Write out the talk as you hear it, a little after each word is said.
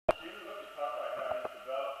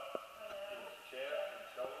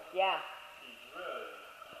Yeah. He's really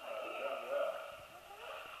done well.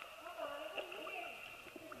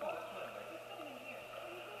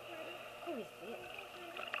 Who is this?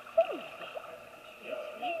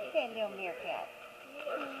 Look at that little meerkat.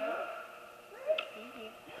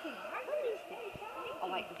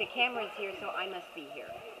 Oh, wait, the camera's here, so I must be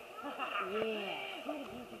here. Yes.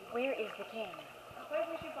 Where is the camera?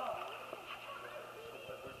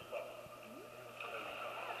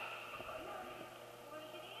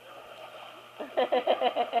 Come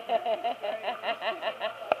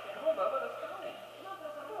on, Bubba, let's go. Come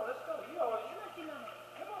on, let's go. You always.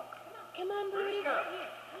 Come on, buddy. Let's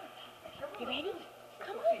go. You ready?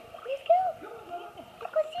 Come on, let's go.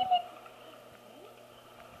 Let's go see it.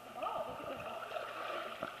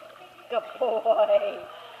 Good boy.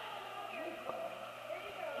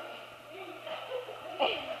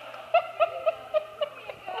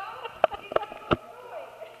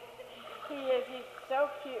 He is. He's so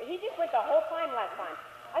cute. He just went the whole time last time.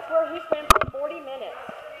 I swear he swam for 40 minutes.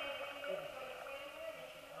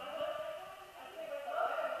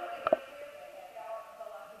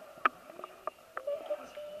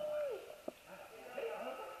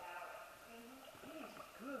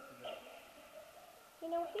 You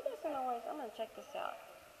know, he doesn't always, I'm going to check this out.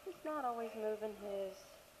 He's not always moving his,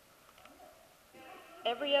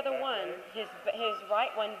 every other one, his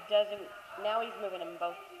right one doesn't, now he's moving them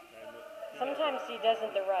both. Sometimes he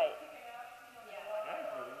doesn't the right.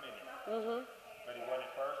 Mm-hmm. But he won it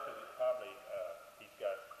first because it's probably, he's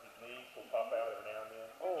got, his knees will pop out every now and then,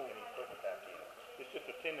 and he's putting it back in. It's just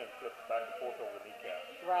a tendon that flips back and forth over the kneecap.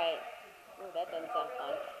 Right. Oh, that doesn't sound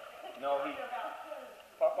fun. No,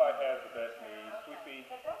 Popeye has the best knees. Sweepy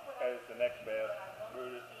has the next best.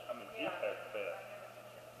 Brutus, Jeep has the best.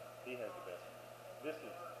 He has the best. This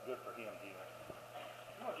is good for him, Jeeper.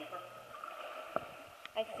 Come on, Jeeper.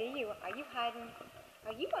 I see you. Are you hiding?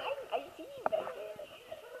 Are you hiding? I see you back there.